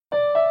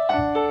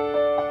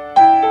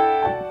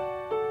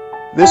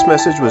This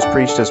message was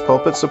preached as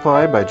Pulpit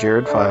Supply by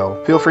Jared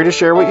File. Feel free to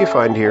share what you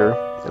find here,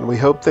 and we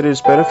hope that it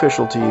is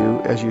beneficial to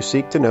you as you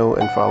seek to know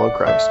and follow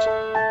Christ.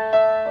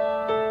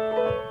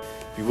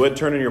 If you would,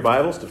 turn in your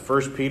Bibles to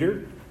 1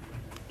 Peter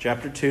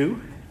chapter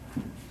 2,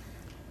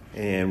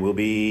 and we'll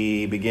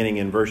be beginning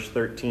in verse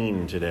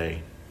 13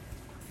 today.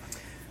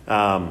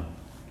 I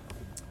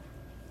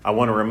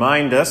want to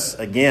remind us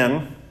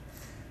again,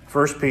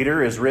 1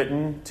 Peter is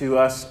written to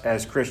us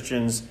as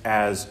Christians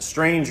as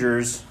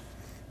strangers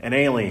and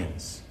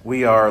aliens.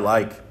 We are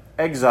like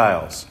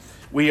exiles.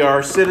 We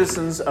are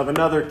citizens of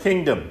another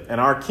kingdom, and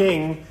our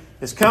king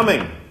is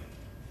coming.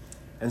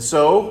 And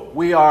so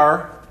we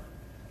are,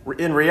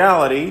 in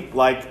reality,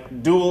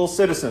 like dual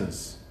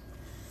citizens.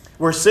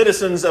 We're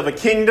citizens of a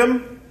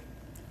kingdom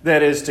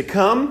that is to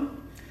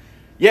come,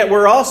 yet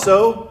we're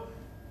also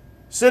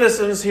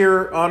citizens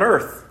here on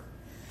earth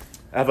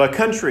of a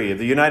country, of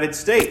the United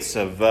States,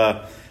 of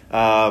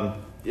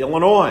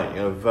Illinois,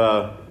 of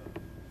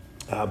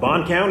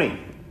Bond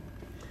County.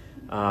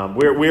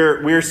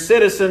 We're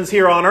citizens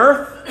here on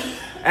earth,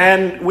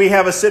 and we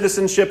have a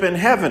citizenship in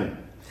heaven.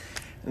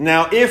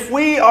 Now, if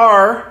we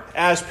are,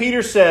 as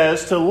Peter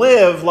says, to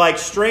live like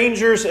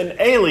strangers and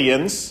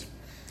aliens,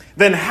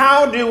 then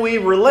how do we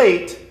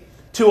relate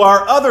to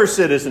our other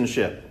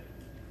citizenship?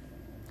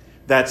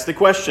 That's the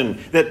question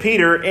that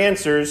Peter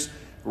answers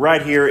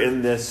right here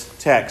in this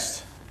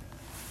text.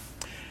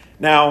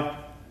 Now,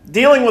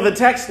 dealing with a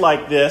text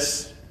like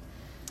this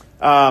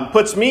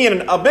puts me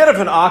in a bit of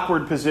an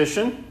awkward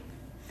position.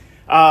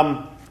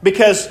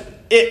 Because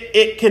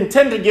it can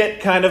tend to get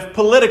kind of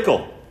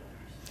political.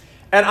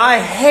 And I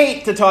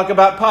hate to talk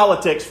about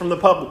politics from the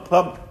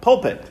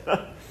pulpit.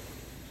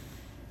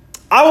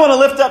 I want to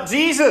lift up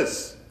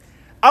Jesus.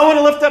 I want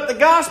to lift up the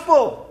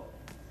gospel.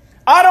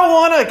 I don't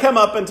want to come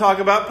up and talk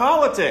about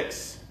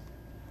politics.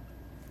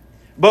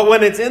 But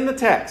when it's in the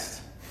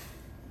text,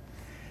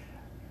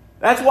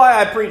 that's why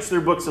I preach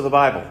through books of the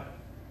Bible.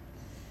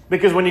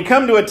 Because when you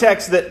come to a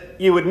text that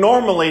you would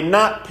normally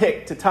not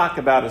pick to talk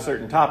about a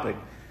certain topic,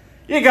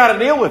 you got to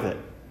deal with it.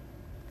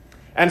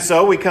 And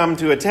so we come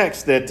to a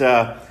text that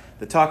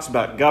talks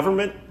about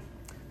government,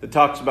 that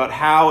talks about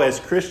how as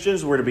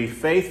Christians we're to be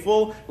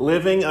faithful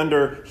living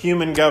under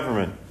human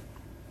government.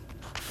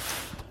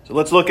 So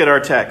let's look at our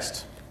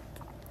text,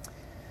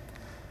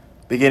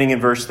 beginning in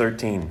verse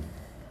 13.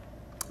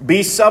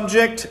 Be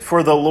subject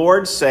for the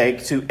Lord's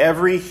sake to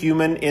every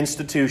human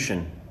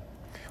institution,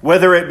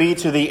 whether it be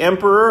to the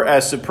emperor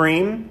as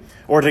supreme,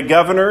 or to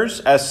governors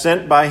as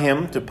sent by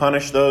him to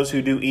punish those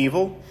who do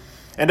evil,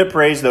 and to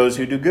praise those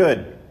who do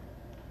good.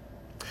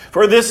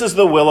 For this is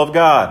the will of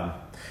God,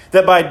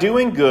 that by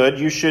doing good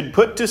you should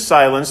put to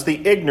silence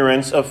the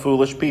ignorance of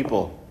foolish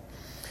people.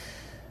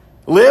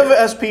 Live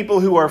as people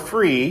who are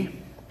free,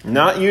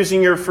 not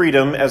using your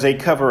freedom as a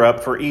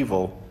cover-up for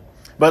evil,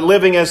 but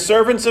living as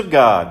servants of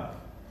God.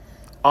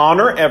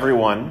 Honor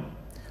everyone,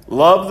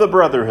 love the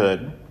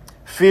brotherhood,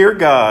 fear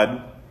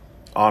God,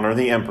 honor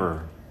the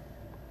emperor.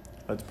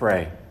 Let's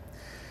pray.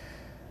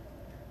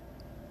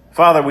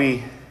 Father,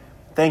 we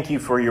thank you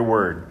for your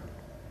word.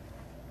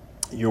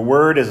 Your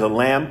word is a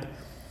lamp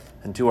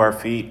unto our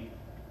feet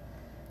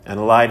and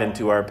a light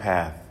unto our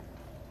path.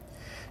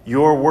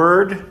 Your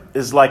word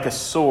is like a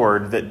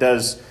sword that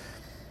does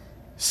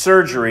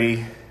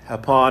surgery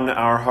upon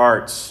our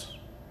hearts.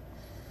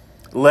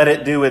 Let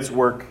it do its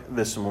work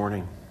this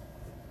morning.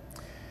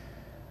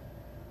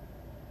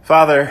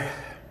 Father,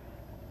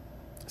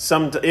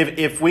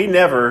 if we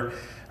never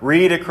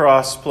read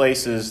across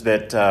places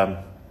that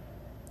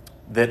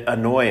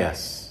annoy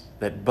us,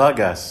 that bug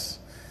us,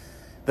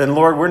 then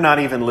Lord, we're not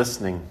even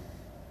listening.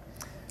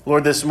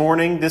 Lord, this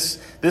morning, this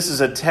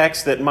is a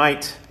text that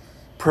might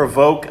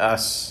provoke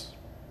us.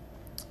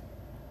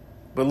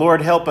 But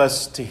Lord, help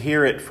us to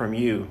hear it from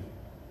you.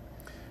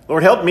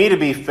 Lord, help me to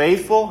be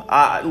faithful.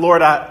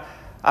 Lord,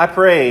 I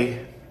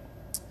pray,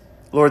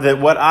 Lord, that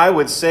what I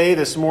would say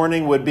this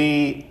morning would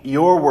be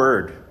your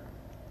word.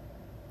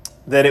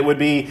 That it would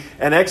be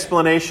an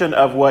explanation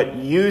of what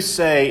you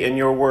say in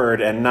your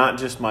word and not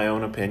just my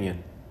own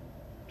opinion.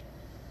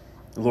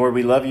 Lord,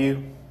 we love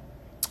you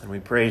and we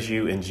praise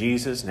you in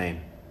Jesus' name.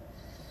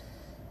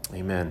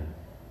 Amen.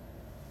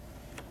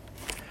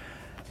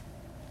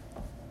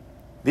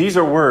 These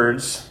are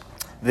words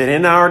that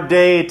in our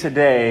day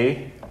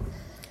today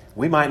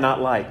we might not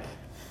like,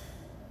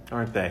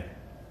 aren't they?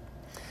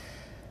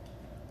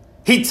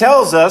 He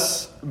tells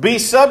us, be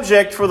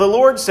subject for the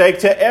Lord's sake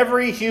to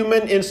every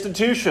human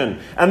institution.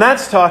 And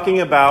that's talking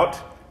about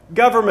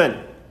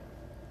government.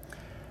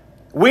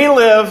 We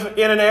live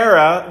in an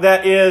era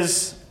that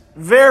is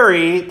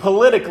very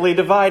politically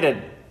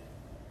divided.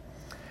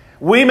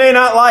 We may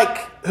not like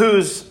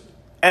who's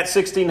at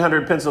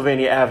 1600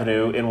 Pennsylvania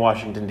Avenue in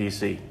Washington,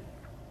 D.C.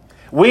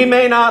 We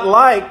may not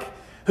like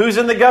who's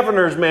in the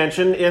governor's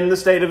mansion in the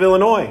state of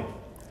Illinois.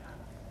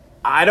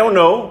 I don't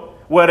know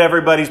what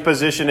everybody's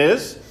position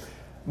is,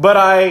 but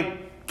I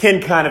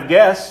can kind of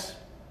guess.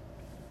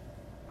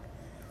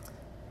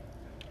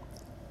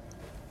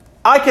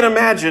 I can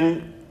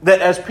imagine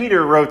that as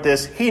Peter wrote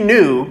this, he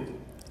knew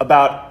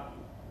about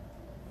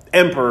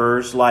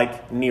emperors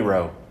like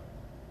Nero,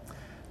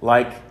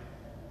 like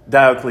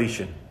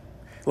Diocletian,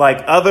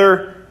 like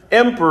other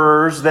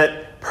emperors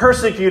that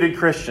persecuted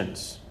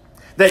Christians,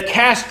 that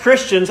cast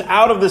Christians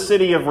out of the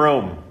city of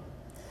Rome.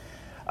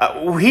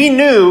 He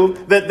knew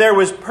that there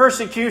was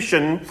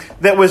persecution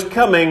that was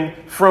coming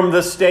from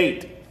the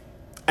state.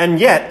 And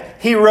yet,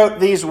 he wrote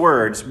these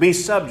words, "Be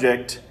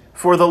subject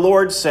for the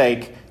Lord's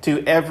sake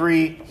to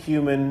every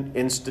human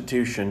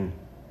institution."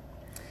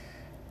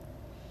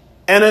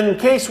 And in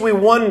case we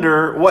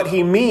wonder what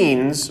he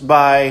means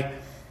by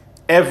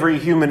every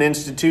human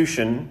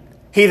institution,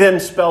 he then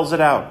spells it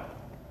out.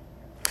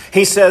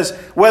 He says,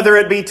 whether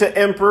it be to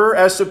emperor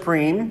as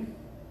supreme,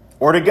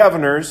 or to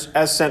governors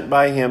as sent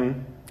by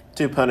him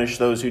to punish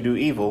those who do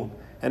evil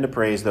and to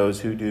praise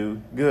those who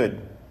do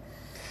good.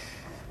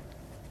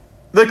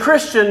 The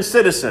Christian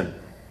citizen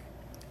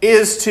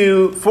is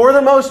to, for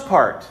the most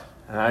part,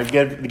 and I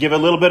give a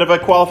little bit of a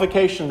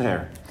qualification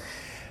there,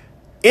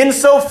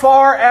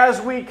 insofar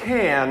as we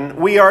can,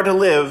 we are to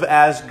live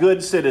as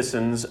good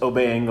citizens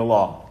obeying the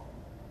law.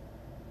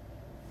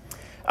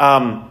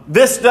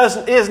 This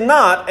is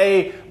not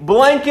a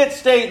blanket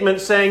statement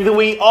saying that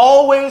we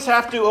always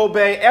have to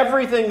obey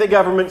everything the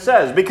government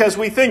says, because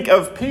we think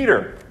of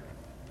Peter.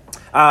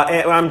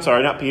 I'm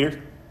sorry, not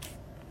Peter.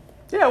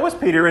 Yeah, it was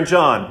Peter and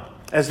John,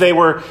 as they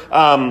were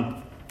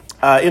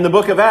in the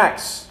book of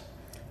Acts,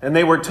 and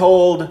they were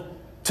told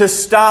to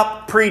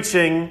stop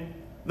preaching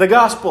the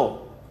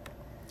gospel.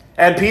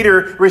 And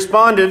Peter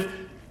responded,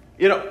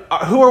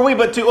 who are we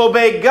but to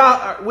obey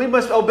God? We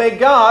must obey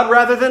God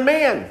rather than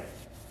man.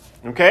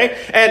 Okay?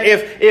 And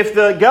if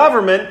the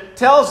government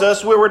tells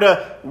us we were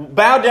to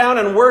bow down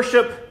and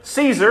worship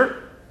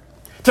Caesar,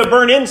 to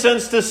burn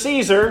incense to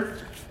Caesar,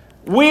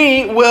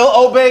 we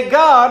will obey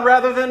God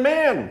rather than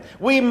man.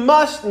 We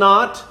must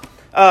not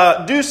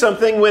do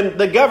something when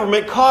the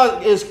government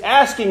is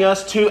asking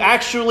us to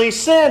actually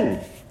sin.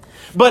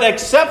 But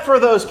except for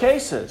those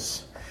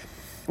cases,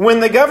 when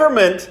the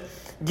government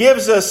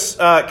gives us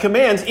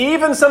commands,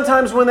 even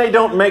sometimes when they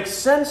don't make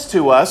sense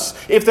to us,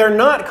 if they're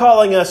not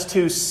calling us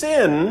to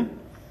sin,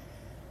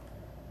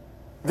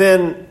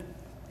 then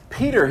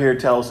Peter here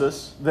tells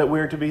us that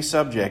we're to be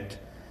subject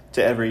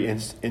to every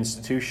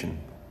institution.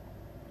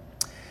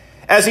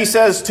 As he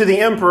says to the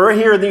emperor,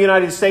 here in the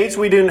United States,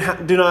 we do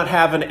not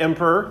have an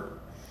emperor.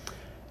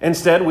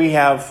 Instead, we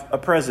have a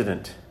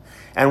president.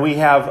 And we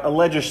have a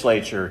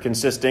legislature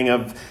consisting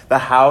of the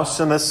House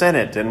and the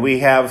Senate. And we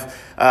have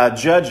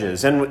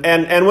judges.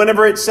 And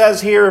whenever it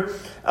says here,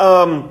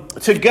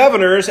 to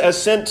governors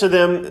as sent to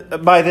them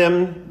by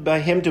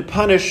him to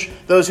punish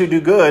those who do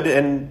good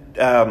and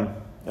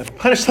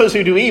punish those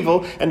who do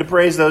evil and to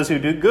praise those who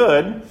do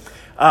good,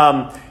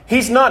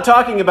 he's not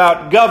talking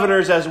about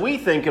governors as we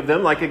think of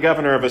them, like a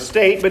governor of a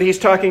state, but he's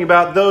talking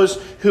about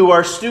those who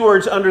are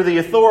stewards under the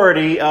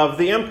authority of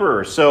the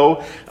emperor.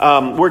 So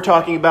we're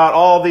talking about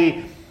all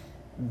the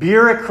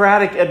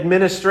bureaucratic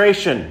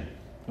administration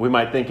we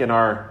might think in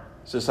our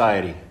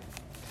society.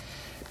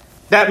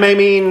 That may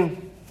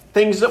mean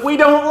things that we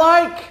don't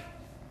like.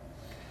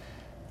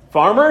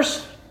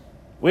 Farmers,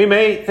 we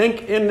may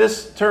think in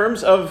this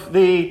terms of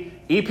the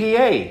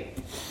EPA.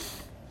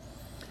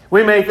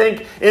 We may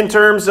think in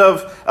terms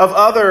of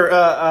other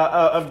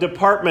of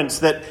departments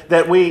that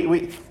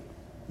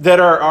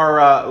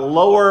are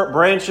lower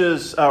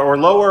branches or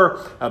lower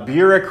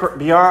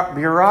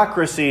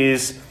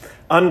bureaucracies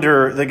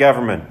under the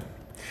government.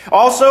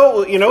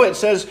 Also, it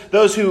says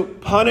those who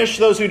punish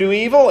those who do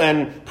evil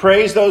and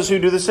praise those who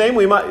do the same.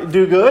 We might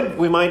do good.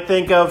 We might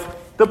think of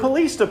the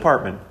police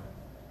department.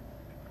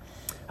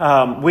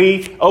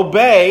 We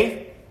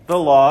obey the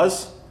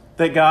laws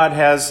that God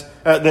has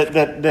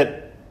that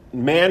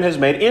man has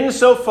made,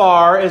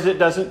 insofar as it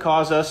doesn't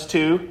cause us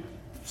to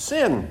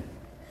sin.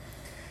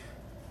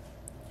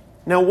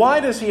 Now,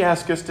 why does he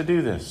ask us to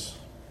do this?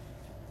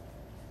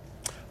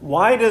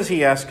 Why does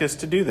he ask us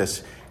to do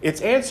this?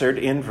 It's answered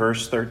in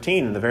verse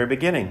 13, in the very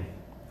beginning.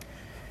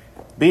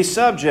 Be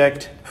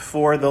subject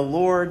for the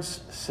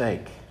Lord's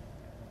sake.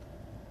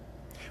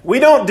 We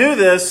don't do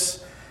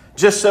this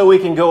just so we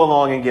can go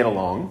along and get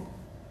along.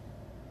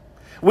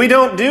 We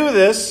don't do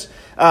this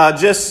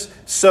just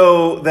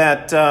so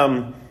that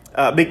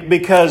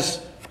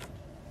because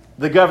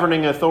the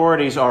governing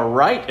authorities are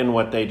right in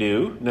what they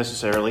do,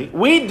 necessarily.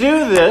 We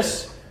do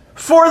this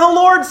for the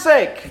Lord's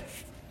sake.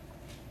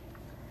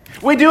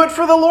 We do it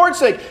for the Lord's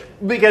sake.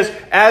 Because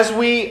as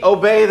we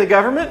obey the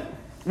government,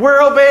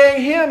 we're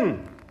obeying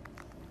Him.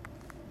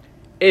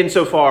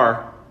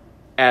 Insofar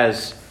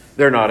as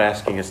they're not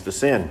asking us to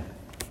sin.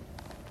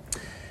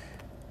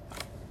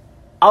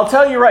 I'll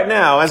tell you right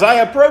now, as I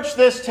approach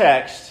this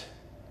text,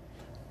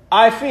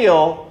 I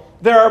feel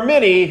there are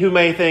many who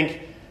may think,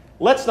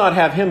 let's not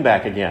have him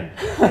back again.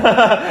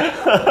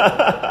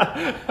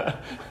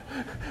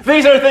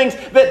 These are things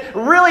that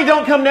really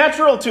don't come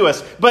natural to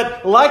us.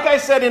 But like I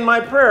said in my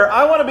prayer,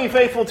 I want to be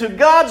faithful to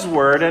God's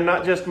word and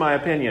not just my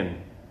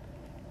opinion.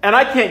 And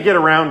I can't get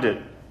around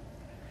it.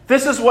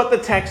 This is what the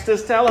text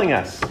is telling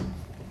us.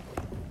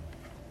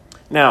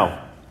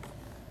 Now,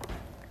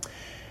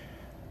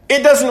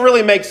 it doesn't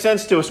really make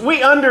sense to us.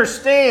 We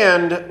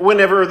understand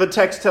whenever the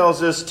text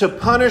tells us to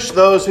punish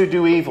those who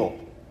do evil.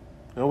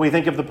 We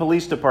think of the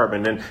police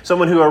department and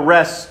someone who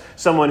arrests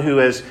someone who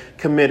has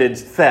committed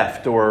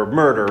theft or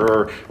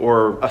murder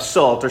or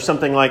assault or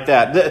something like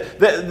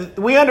that.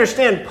 We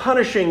understand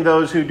punishing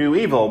those who do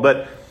evil,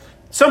 but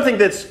something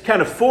that's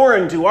kind of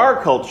foreign to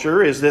our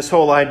culture is this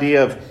whole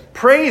idea of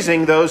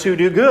praising those who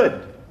do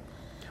good.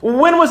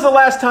 When was the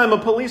last time a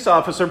police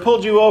officer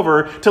pulled you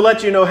over to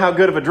let you know how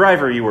good of a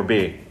driver you were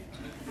being?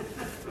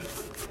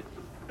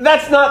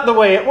 That's not the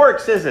way it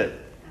works, is it?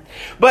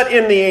 But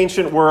in the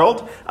ancient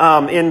world,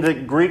 in the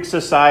Greek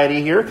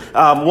society here,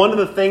 one of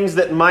the things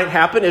that might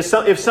happen is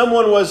if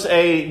someone was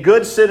a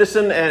good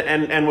citizen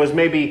and was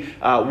maybe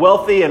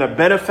wealthy and a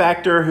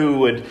benefactor who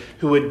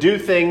would do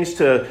things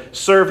to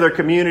serve their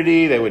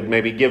community, they would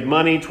maybe give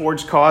money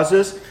towards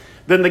causes,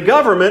 then the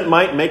government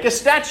might make a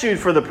statue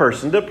for the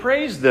person to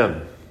praise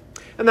them.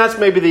 And that's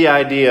maybe the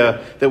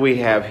idea that we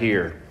have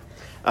here.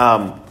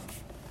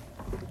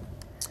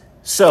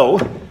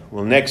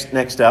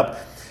 Next up,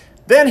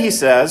 then he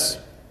says,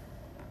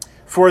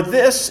 "For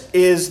this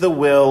is the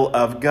will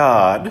of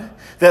God,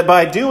 that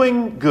by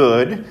doing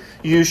good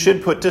you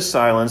should put to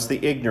silence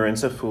the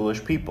ignorance of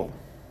foolish people."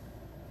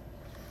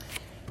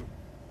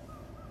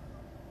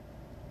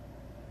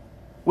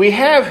 We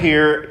have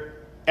here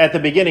at the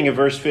beginning of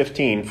verse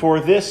 15, "For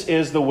this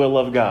is the will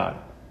of God."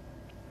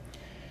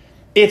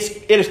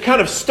 It is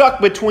kind of stuck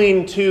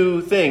between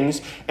two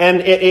things,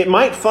 and it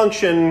might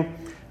function.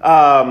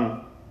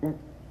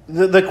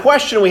 The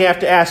question we have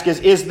to ask is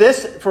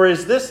this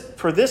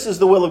is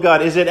the will of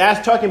God? Is it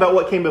talking about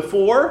what came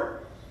before,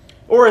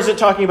 or is it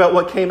talking about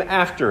what came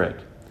after it?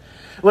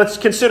 Let's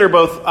consider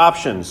both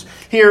options.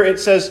 Here it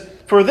says,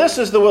 "For this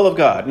is the will of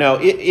God." Now,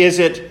 is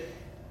it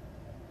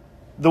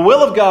the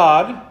will of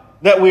God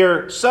that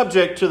we're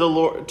subject to the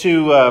Lord,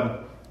 to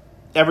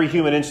every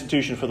human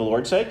institution for the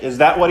Lord's sake? Is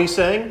that what he's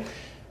saying?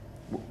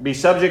 Be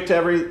subject to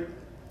every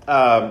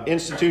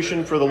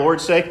institution for the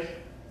Lord's sake.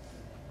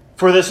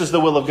 For this is the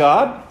will of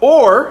God.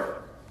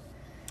 Or,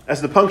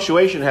 as the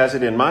punctuation has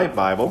it in my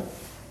Bible,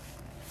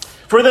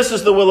 "For this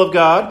is the will of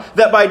God,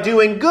 that by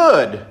doing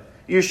good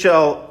you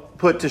shall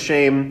put to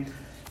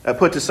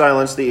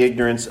silence the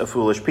ignorance of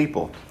foolish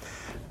people."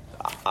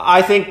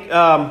 I think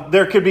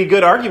there could be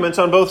good arguments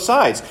on both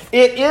sides.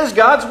 It is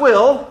God's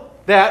will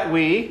that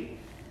we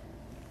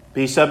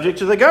be subject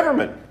to the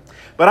government.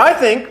 But I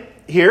think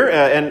here,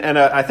 and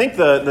I think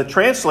the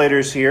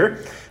translators here,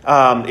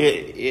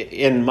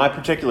 in my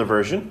particular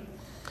version,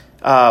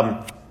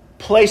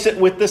 place it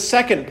with the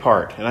second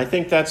part. And I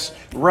think that's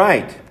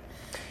right.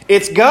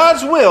 It's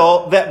God's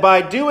will that by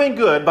doing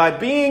good, by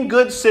being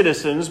good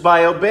citizens,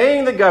 by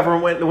obeying the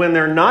government when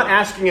they're not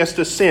asking us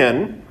to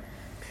sin,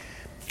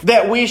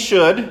 that we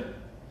should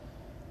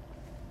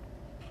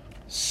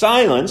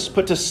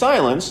put to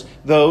silence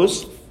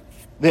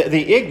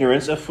the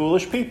ignorance of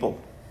foolish people.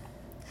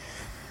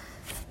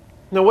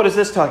 Now, what is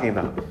this talking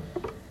about?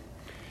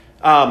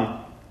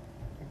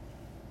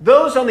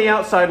 Those on the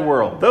outside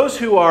world, those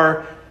who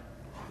are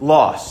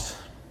lost,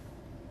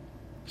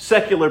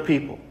 secular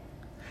people,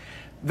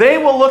 they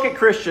will look at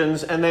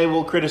Christians and they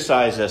will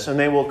criticize us and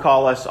they will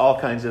call us all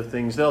kinds of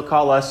things. They'll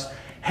call us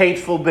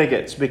hateful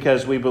bigots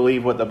because we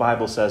believe what the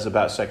Bible says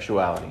about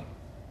sexuality.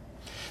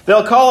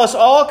 They'll call us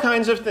all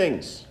kinds of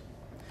things.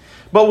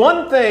 But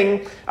one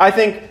thing I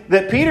think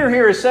that Peter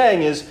here is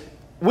saying is,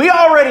 we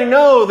already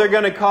know they're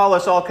going to call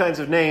us all kinds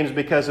of names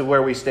because of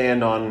where we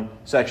stand on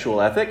sexual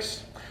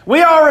ethics.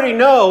 We already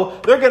know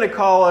they're going to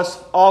call us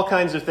all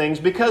kinds of things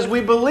because we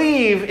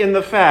believe in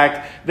the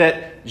fact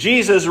that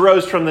Jesus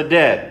rose from the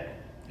dead.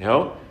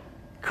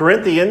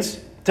 Corinthians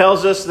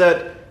tells us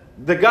that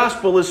the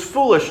gospel is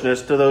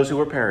foolishness to those who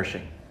are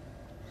perishing.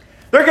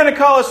 They're going to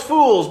call us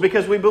fools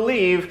because we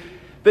believe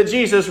that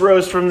Jesus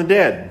rose from the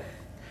dead.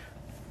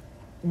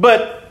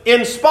 But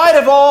in spite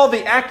of all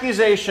the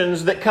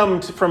accusations that come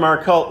from our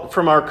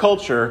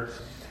culture,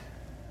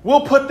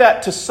 we'll put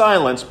that to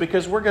silence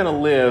because we're going to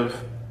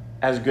live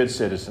as good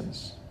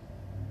citizens.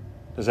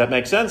 Does that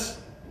make sense?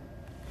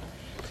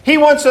 He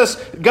wants us,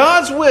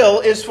 God's will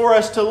is for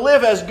us to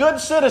live as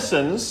good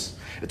citizens,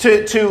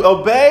 to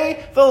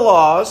obey the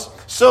laws,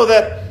 so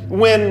that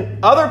when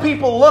other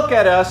people look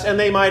at us and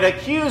they might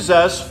accuse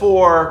us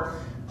for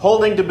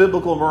holding to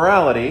biblical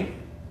morality,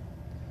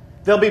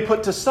 they'll be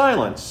put to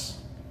silence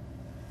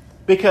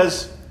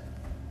because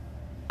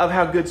of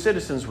how good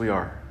citizens we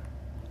are.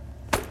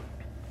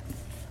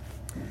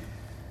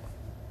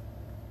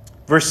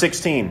 Verse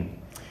 16,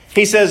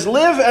 he says,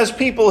 "Live as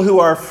people who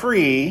are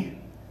free,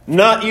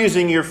 not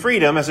using your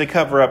freedom as a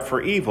cover-up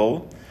for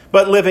evil,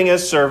 but living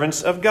as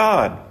servants of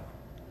God."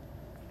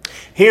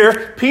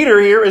 Peter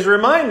is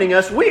reminding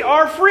us we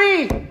are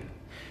free.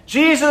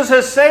 Jesus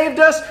has saved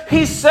us.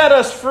 He set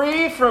us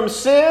free from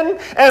sin.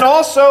 And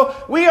also,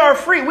 we are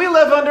free. We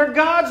live under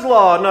God's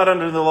law, not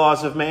under the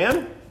laws of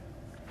man.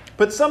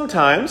 But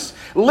sometimes,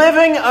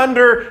 living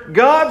under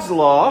God's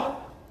law,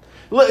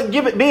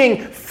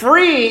 being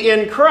free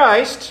in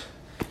Christ,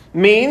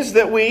 means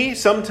that we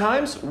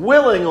sometimes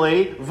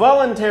willingly,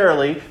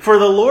 voluntarily, for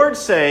the Lord's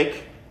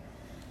sake,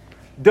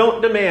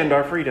 don't demand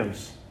our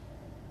freedoms.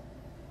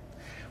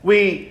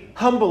 We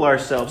humble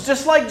ourselves,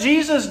 just like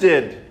Jesus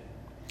did.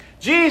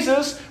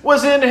 Jesus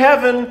was in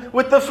heaven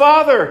with the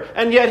Father,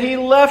 and yet he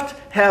left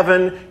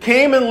heaven,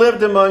 came and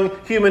lived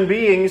among human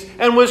beings,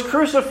 and was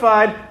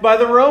crucified by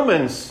the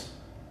Romans.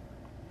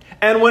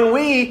 And when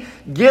we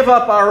give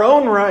up our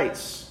own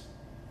rights,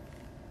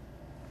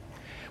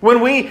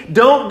 when we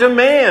don't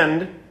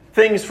demand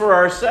things for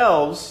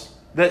ourselves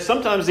that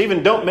sometimes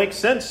even don't make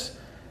sense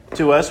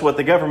to us, what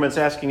the government's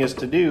asking us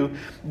to do,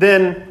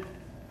 then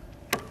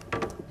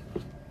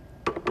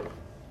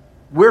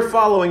we're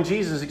following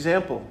Jesus'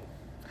 example.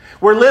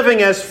 We're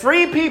living as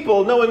free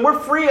people, knowing we're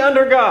free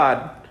under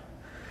God.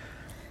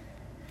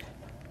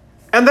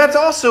 And that's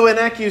also an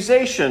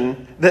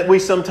accusation that we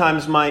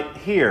sometimes might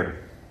hear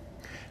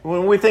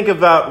when we think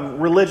about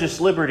religious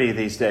liberty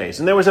these days.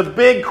 And there was a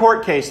big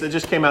court case that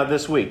just came out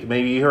this week.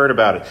 Maybe you heard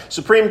about it.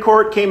 Supreme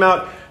Court came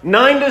out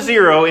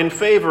 9-0 in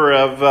favor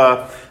of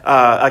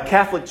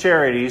Catholic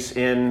Charities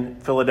in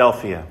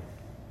Philadelphia.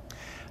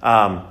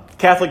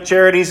 Catholic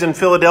Charities in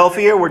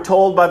Philadelphia were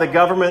told by the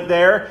government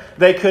there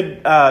they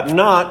could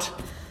not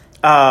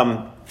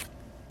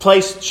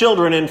place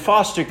children in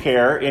foster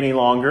care any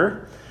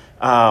longer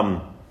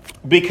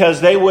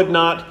because they would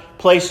not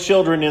place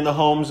children in the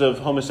homes of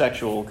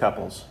homosexual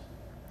couples.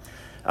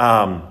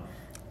 And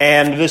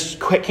this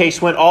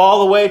case went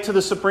all the way to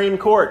the Supreme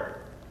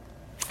Court.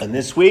 And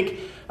this week,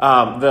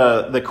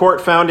 the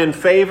court found in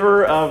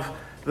favor of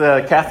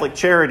the Catholic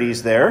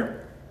Charities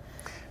there.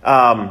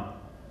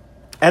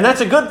 And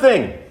that's a good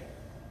thing.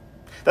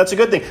 That's a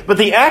good thing. But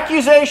the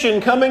accusation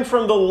coming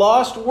from the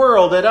lost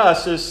world at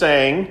us is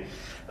saying,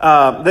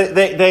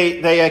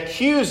 they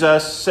accuse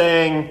us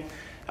saying,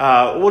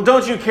 well,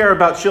 don't you care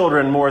about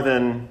children more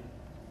than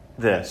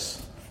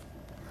this?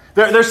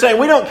 They're saying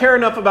we don't care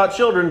enough about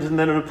children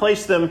to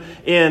place them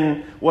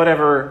in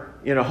whatever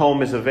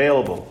home is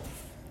available.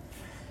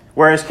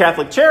 Whereas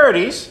Catholic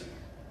Charities,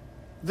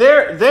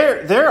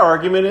 their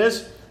argument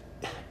is,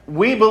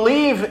 we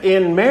believe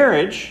in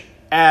marriage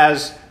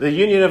as the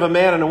union of a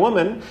man and a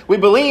woman. We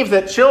believe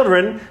that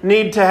children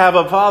need to have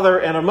a father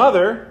and a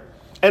mother.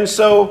 And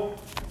so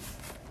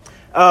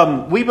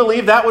we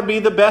believe that would be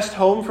the best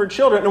home for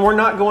children. And we're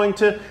not going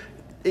to,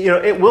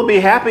 we'll be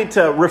happy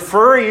to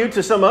refer you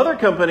to some other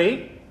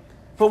company,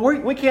 but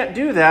we can't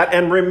do that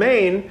and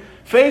remain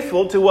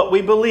faithful to what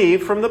we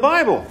believe from the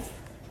Bible.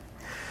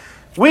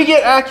 We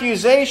get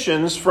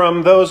accusations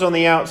from those on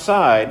the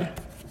outside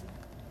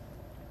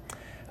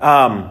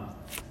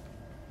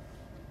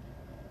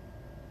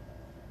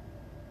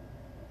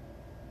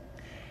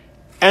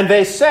and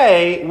they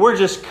say, we're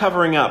just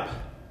covering up.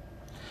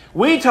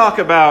 We talk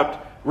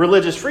about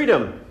religious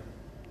freedom.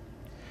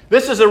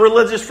 This is a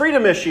religious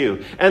freedom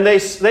issue. And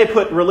they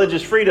put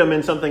religious freedom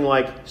in something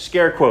like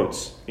scare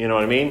quotes. You know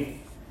what I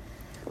mean?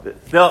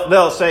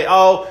 They'll say,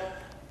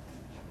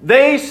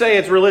 they say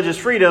it's religious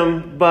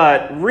freedom,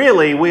 but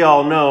really we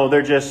all know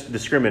they're just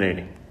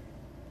discriminating,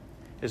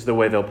 is the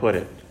way they'll put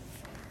it.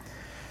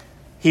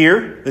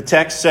 Here, the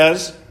text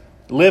says,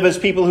 live as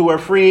people who are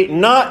free,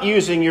 not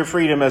using your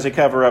freedom as a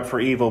cover-up for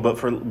evil,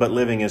 but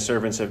living as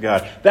servants of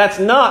God. That's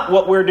not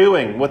what we're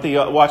doing, what the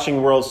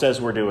watching world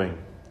says we're doing.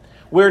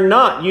 We're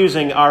not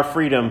using our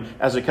freedom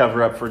as a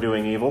cover-up for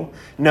doing evil.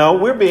 No,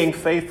 we're being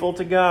faithful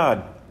to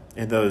God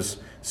in those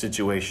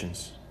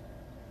situations.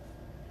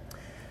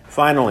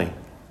 Finally,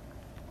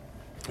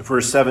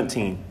 verse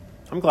 17.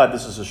 I'm glad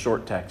this is a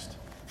short text.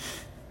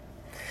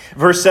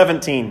 Verse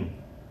 17.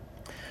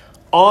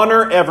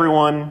 Honor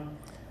everyone.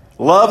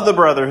 Love the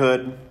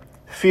brotherhood,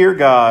 fear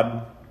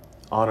God,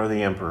 honor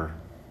the emperor.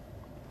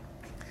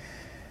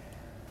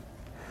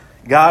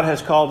 God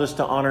has called us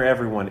to honor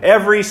everyone.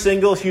 Every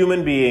single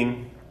human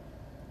being,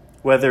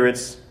 whether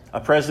it's a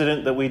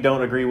president that we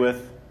don't agree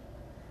with,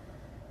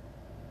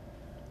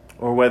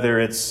 or whether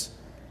it's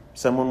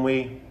someone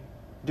we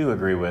do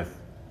agree with.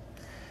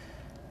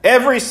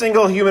 Every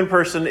single human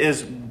person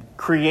is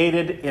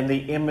created in the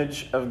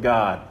image of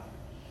God.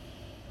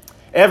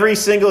 Every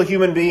single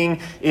human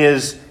being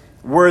is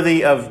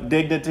worthy of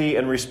dignity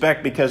and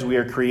respect because we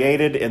are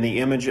created in the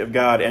image of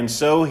God. And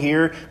so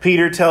here,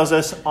 Peter tells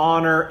us,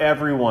 honor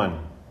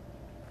everyone.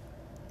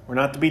 We're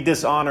not to be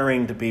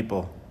dishonoring to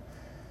people.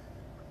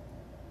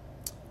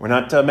 We're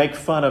not to make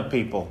fun of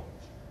people.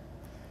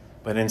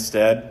 But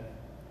instead,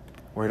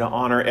 we're to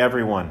honor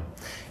everyone.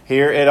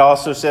 Here it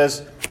also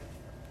says,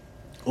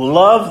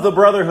 love the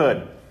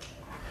brotherhood.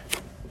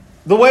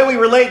 The way we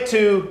relate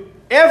to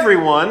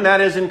everyone, that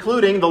is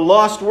including the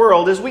lost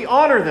world, is we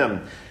honor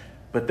them.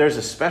 But there's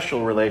a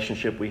special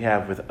relationship we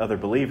have with other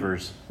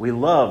believers. We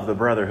love the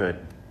brotherhood.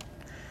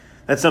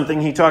 That's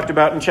something he talked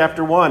about in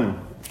chapter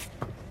 1.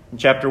 In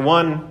chapter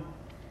 1,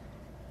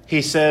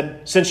 he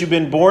said, since you've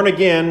been born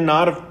again,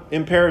 not of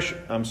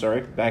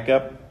imperishable... back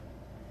up.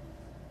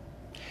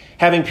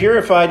 Having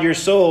purified your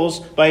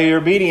souls by your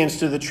obedience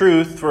to the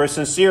truth for a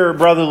sincere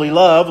brotherly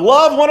love,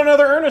 love one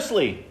another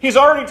earnestly. He's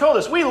already told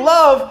us we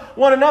love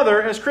one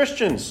another as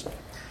Christians.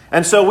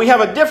 And so we have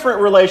a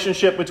different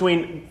relationship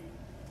between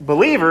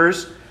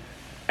believers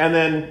and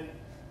then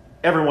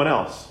everyone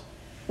else.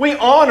 We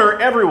honor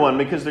everyone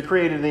because they're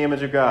created in the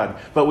image of God.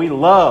 But we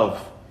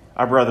love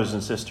our brothers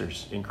and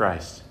sisters in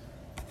Christ.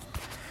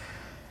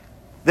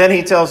 Then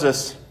he tells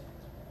us,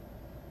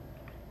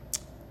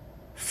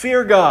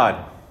 fear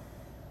God.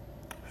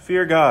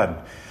 Fear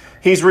God.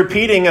 He's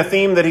repeating a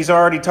theme that he's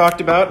already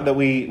talked about, that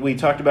we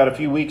talked about a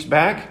few weeks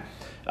back.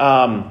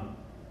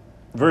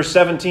 Verse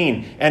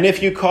 17, and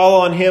if you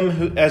call on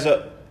him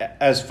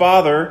as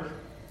Father,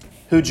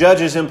 who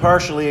judges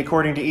impartially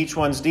according to each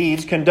one's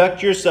deeds,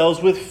 conduct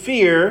yourselves with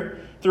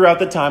fear throughout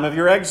the time of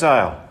your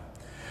exile.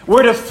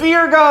 We're to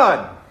fear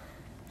God.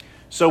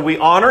 So we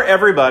honor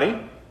everybody.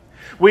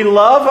 We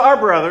love our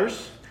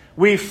brothers.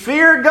 We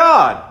fear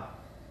God.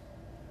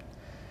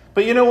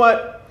 But you know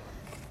what?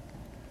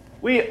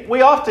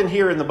 We often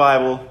hear in the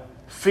Bible,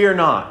 fear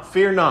not,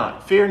 fear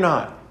not, fear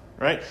not.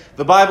 Right?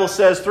 The Bible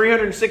says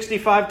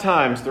 365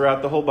 times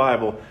throughout the whole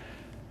Bible,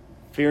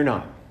 fear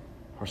not,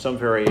 or some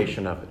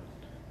variation of it.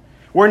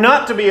 We're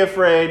not to be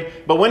afraid,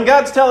 but when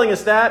God's telling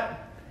us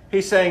that,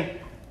 he's saying,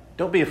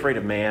 don't be afraid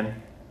of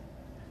man.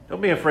 Don't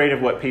be afraid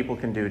of what people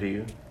can do to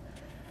you.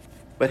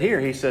 But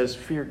here he says,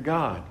 fear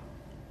God.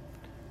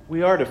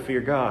 We are to fear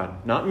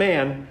God. Not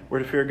man, we're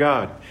to fear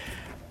God.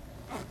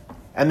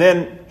 And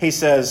then he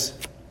says,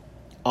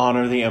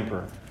 honor the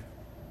emperor.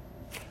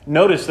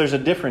 Notice there's a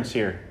difference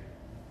here.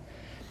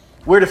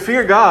 We're to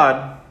fear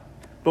God,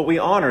 but we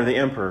honor the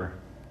emperor.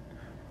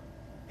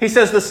 He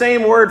says the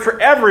same word for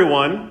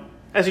everyone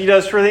as he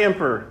does for the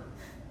emperor.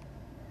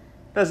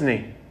 Doesn't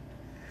he?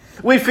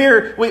 We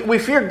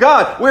fear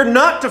God. We're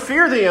not to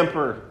fear the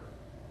emperor.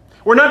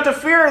 We're not to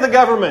fear the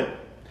government.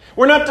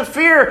 We're not to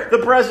fear the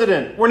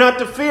president. We're not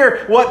to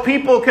fear what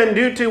people can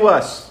do to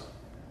us.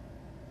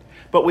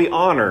 But we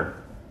honor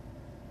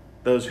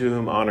those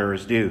whom honor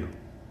is due.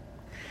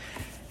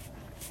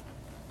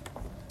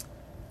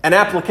 An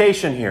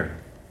application here,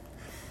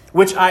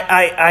 which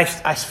I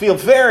feel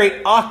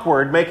very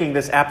awkward making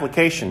this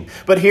application.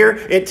 But here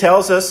it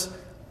tells us,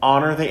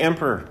 honor the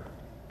emperor.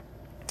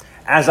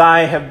 As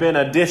I have been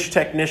a dish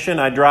technician,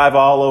 I drive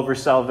all over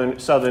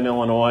southern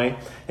Illinois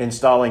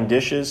installing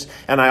dishes,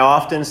 and I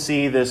often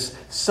see this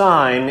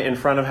sign in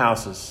front of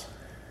houses.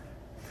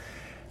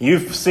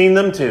 You've seen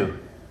them too.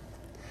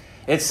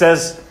 It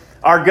says,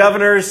 our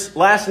governor's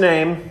last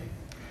name,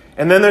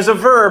 and then there's a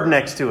verb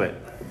next to it.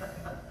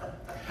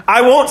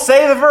 I won't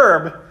say the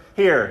verb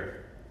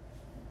here,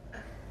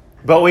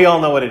 but we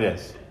all know what it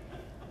is.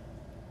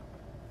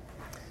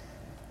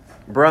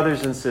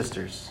 Brothers and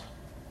sisters,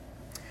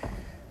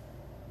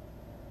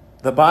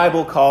 the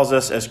Bible calls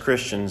us as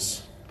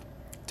Christians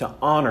to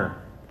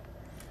honor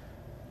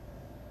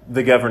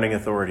the governing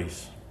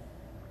authorities.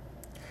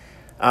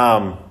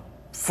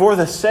 For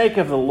the sake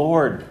of the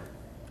Lord,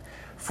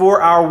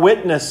 for our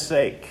witness'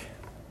 sake,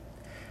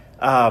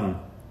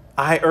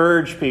 I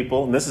urge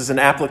people, and this is an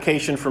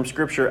application from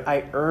Scripture,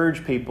 I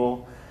urge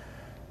people,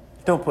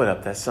 don't put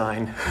up that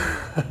sign.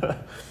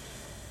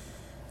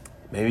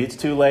 Maybe it's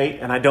too late,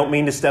 and I don't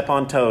mean to step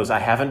on toes. I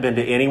haven't been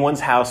to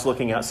anyone's house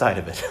looking outside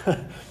of it.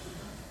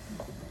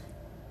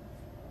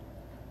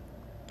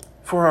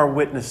 For our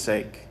witness'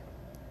 sake,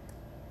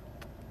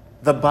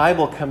 the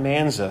Bible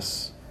commands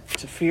us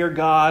to fear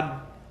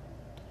God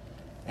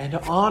and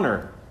to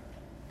honor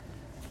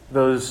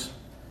those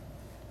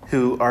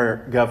who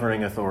are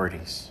governing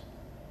authorities.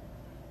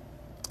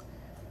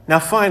 Now,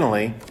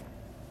 finally,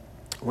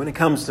 when it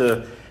comes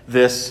to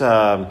this,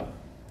 the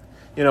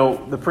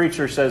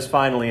preacher says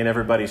finally, and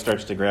everybody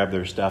starts to grab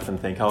their stuff and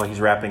think, oh, he's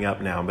wrapping up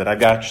now. But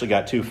I've actually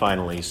got two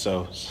finallys.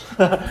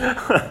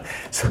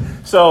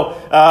 So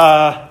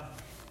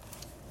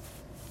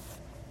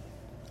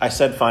I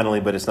said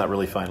finally, but it's not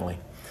really finally.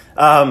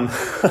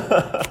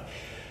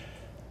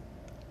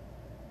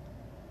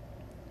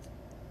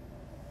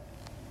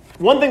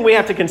 One thing we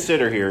have to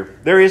consider here,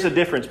 there is a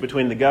difference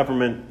between the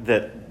government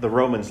that the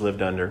Romans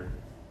lived under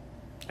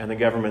and the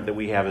government that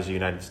we have as the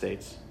United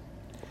States.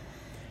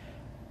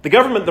 The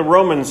government the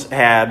Romans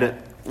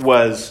had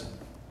was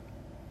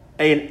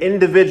an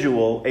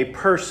individual, a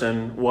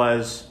person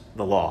was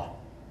the law.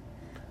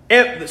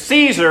 If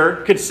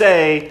Caesar could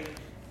say,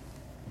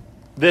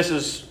 this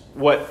is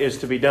what is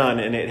to be done,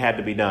 and it had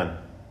to be done.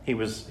 He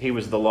was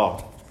the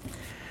law.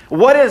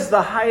 What is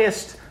the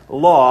highest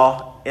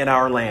law in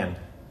our land?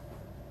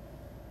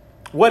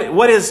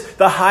 What is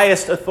the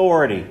highest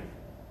authority?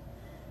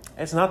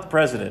 It's not the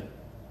president.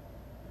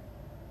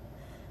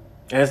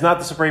 And it's not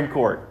the Supreme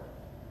Court.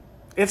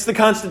 It's the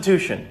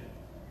Constitution,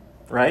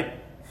 right?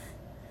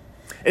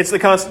 It's the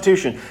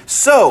Constitution.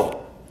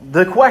 So,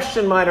 the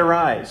question might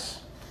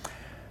arise,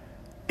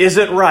 is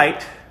it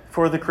right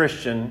for the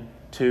Christian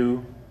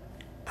to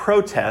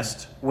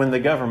protest when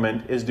the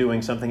government is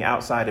doing something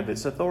outside of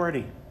its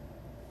authority?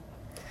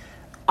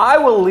 I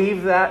will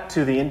leave that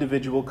to the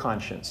individual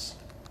conscience.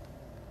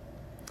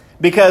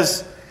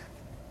 Because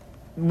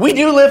we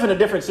do live in a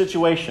different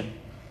situation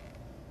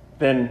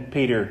than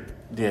Peter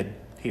did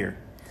here.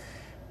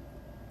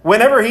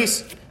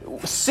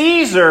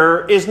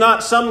 Caesar is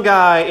not some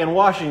guy in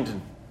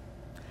Washington.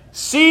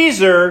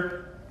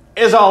 Caesar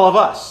is all of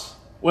us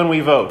when we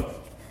vote.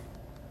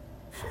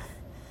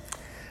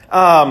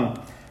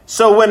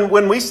 So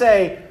when we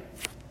say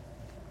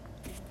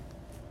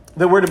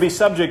that we're to be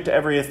subject to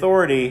every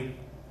authority,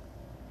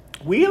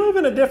 we live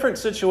in a different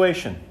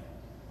situation.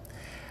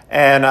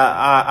 And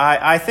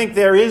I think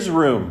there is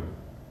room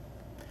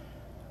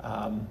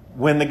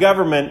when the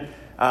government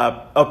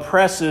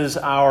oppresses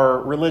our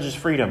religious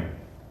freedom.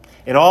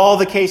 In all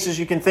the cases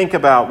you can think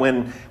about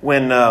when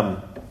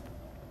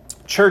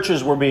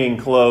churches were being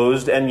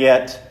closed and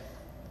yet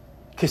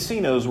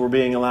casinos were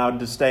being allowed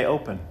to stay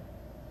open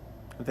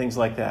and things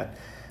like that.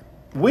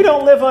 We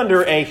don't live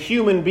under a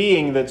human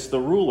being that's the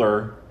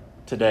ruler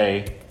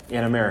today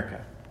in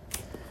America.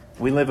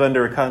 We live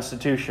under a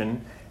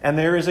constitution, and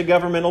there is a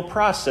governmental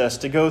process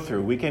to go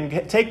through. We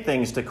can take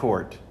things to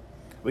court.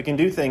 We can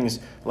do things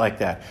like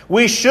that.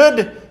 We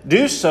should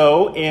do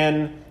so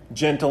in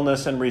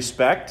gentleness and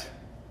respect.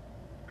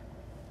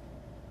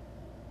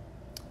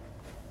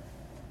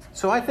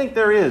 So I think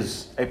there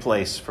is a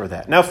place for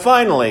that. Now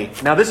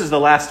this is the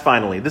last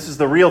finally. This is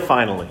the real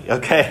finally,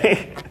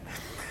 okay?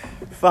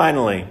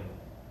 Finally.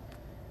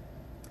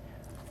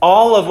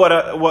 All of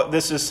what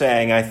this is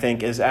saying, I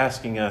think, is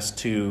asking us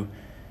to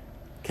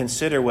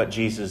consider what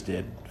Jesus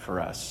did for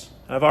us.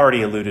 I've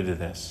already alluded to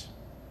this.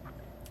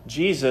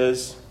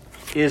 Jesus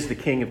is the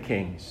King of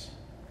Kings.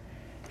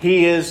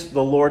 He is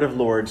the Lord of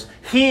Lords.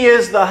 He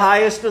is the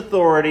highest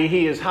authority.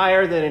 He is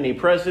higher than any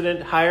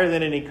president, higher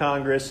than any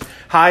Congress,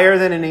 higher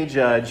than any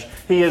judge.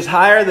 He is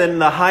higher than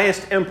the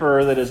highest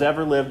emperor that has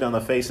ever lived on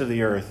the face of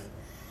the earth.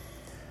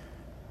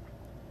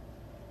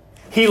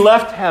 He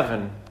left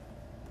heaven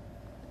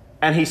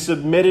and he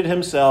submitted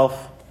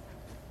himself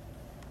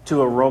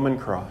to a Roman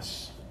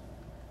cross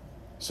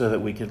so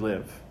that we could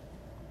live,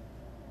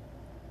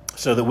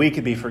 so that we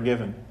could be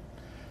forgiven,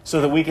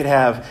 so that we could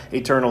have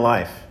eternal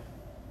life.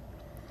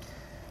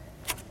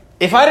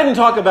 If I didn't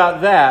talk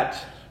about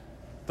that,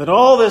 then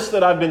all this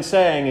that I've been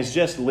saying is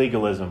just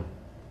legalism.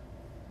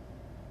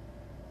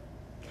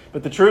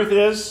 But the truth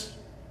is,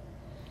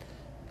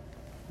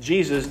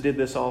 Jesus did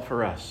this all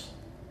for us.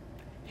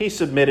 He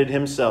submitted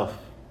himself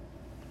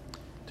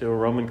to a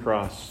Roman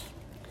cross.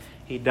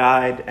 He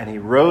died and he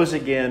rose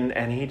again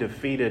and he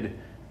defeated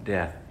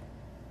death.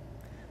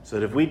 So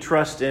that if we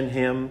trust in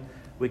him,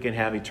 we can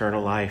have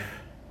eternal life.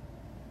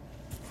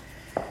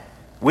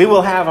 We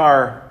will have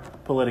our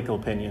political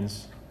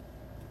opinions.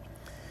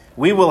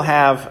 We will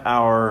have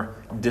our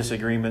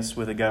disagreements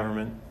with the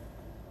government.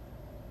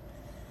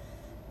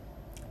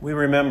 We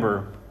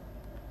remember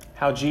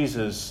how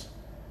Jesus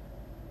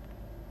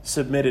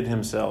submitted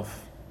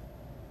himself,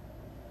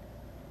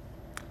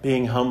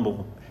 being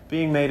humble,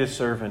 being made a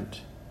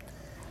servant.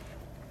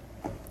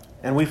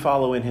 And we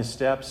follow in his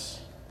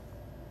steps.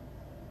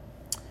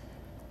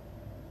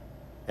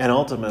 And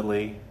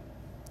ultimately,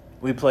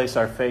 we place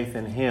our faith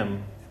in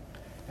him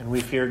and we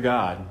fear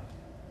God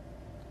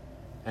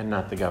and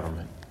not the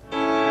government.